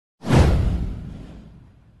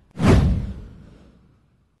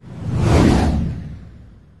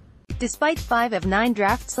Despite 5 of 9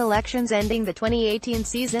 draft selections ending the 2018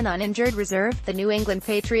 season on injured reserve, the New England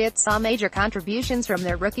Patriots saw major contributions from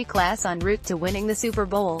their rookie class en route to winning the Super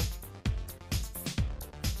Bowl.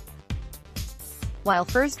 While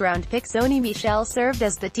first-round pick Sony Michel served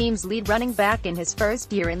as the team's lead running back in his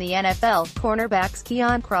first year in the NFL, cornerbacks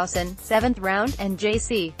Keion Crossen, 7th round, and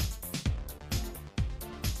J.C.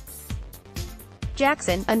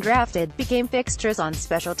 Jackson, undrafted, became fixtures on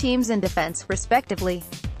special teams and defense, respectively.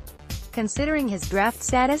 Considering his draft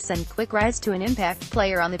status and quick rise to an impact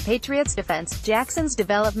player on the Patriots' defense, Jackson's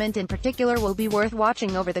development in particular will be worth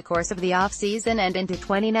watching over the course of the offseason and into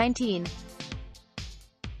 2019.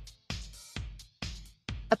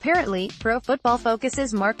 Apparently, Pro Football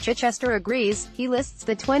Focus's Mark Chichester agrees. He lists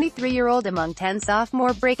the 23-year-old among 10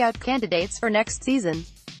 sophomore breakout candidates for next season.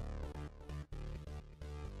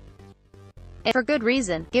 And for good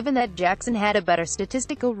reason, given that Jackson had a better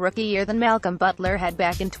statistical rookie year than Malcolm Butler had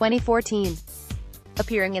back in 2014.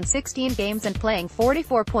 Appearing in 16 games and playing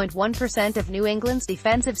 44.1% of New England's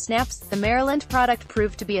defensive snaps, the Maryland product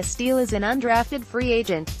proved to be a steal as an undrafted free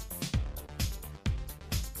agent.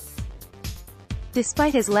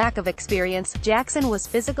 Despite his lack of experience, Jackson was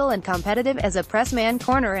physical and competitive as a press-man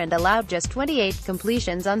corner and allowed just 28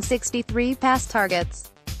 completions on 63 pass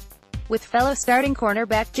targets. With fellow starting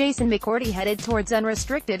cornerback Jason McCourty headed towards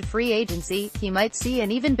unrestricted free agency, he might see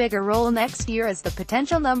an even bigger role next year as the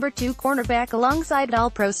potential number 2 cornerback alongside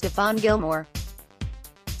All-Pro Stephon Gilmore.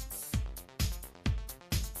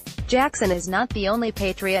 Jackson is not the only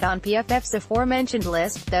Patriot on PFF's aforementioned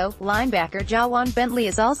list, though. Linebacker Ja'Whaun Bentley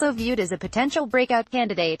is also viewed as a potential breakout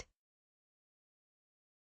candidate.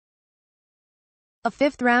 A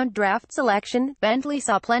 5th-round draft selection, Bentley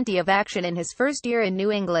saw plenty of action in his first year in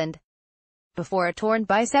New England, before a torn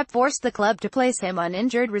bicep forced the club to place him on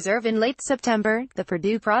injured reserve in late September. The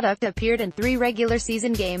Purdue product appeared in 3 regular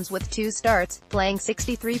season games with 2 starts, playing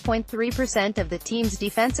 63.3% of the team's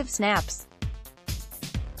defensive snaps.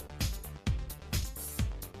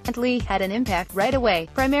 Bentley had an impact right away,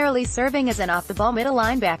 primarily serving as an off-the-ball middle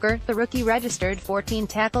linebacker. The rookie registered 14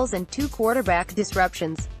 tackles and 2 quarterback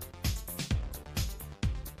disruptions.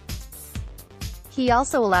 He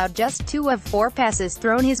also allowed just 2 of 4 passes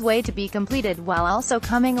thrown his way to be completed, while also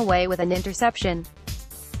coming away with an interception.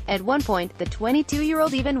 At one point, the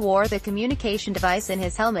 22-year-old even wore the communication device in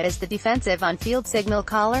his helmet as the defensive on-field signal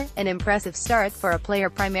caller, an impressive start for a player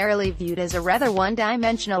primarily viewed as a rather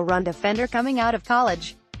one-dimensional run defender coming out of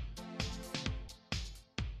college.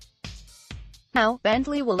 Now,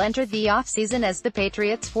 Bentley will enter the offseason as the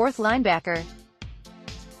Patriots' 4th linebacker.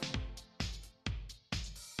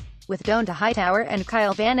 With Donta Hightower and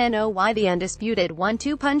Kyle Van Noy the undisputed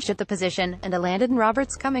 1-2 punch at the position, and Landon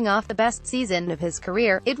Roberts coming off the best season of his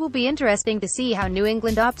career, it will be interesting to see how New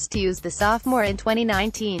England opts to use the sophomore in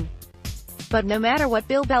 2019. But no matter what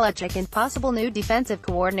Bill Belichick and possible new defensive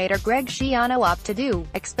coordinator Greg Schiano opt to do,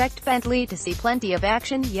 expect Bentley to see plenty of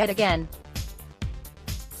action yet again.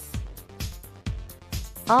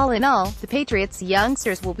 All in all, the Patriots'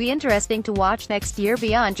 youngsters will be interesting to watch next year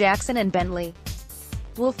beyond Jackson and Bentley.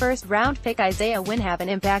 Will first-round pick Isaiah Wynn have an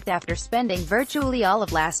impact after spending virtually all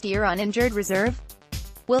of last year on injured reserve?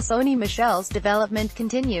 Will Sony Michel's development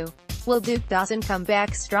continue? Will Duke Dawson come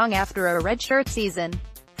back strong after a redshirt season?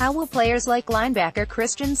 How will players like linebacker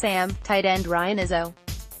Christian Sam, tight end Ryan Izzo,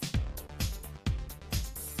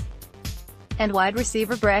 and wide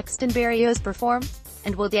receiver Braxton Berrios perform?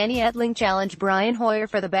 And will Danny Etling challenge Brian Hoyer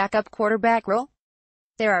for the backup quarterback role?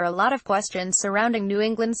 There are a lot of questions surrounding New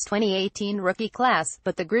England's 2018 rookie class,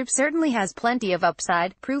 but the group certainly has plenty of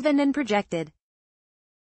upside, proven and projected.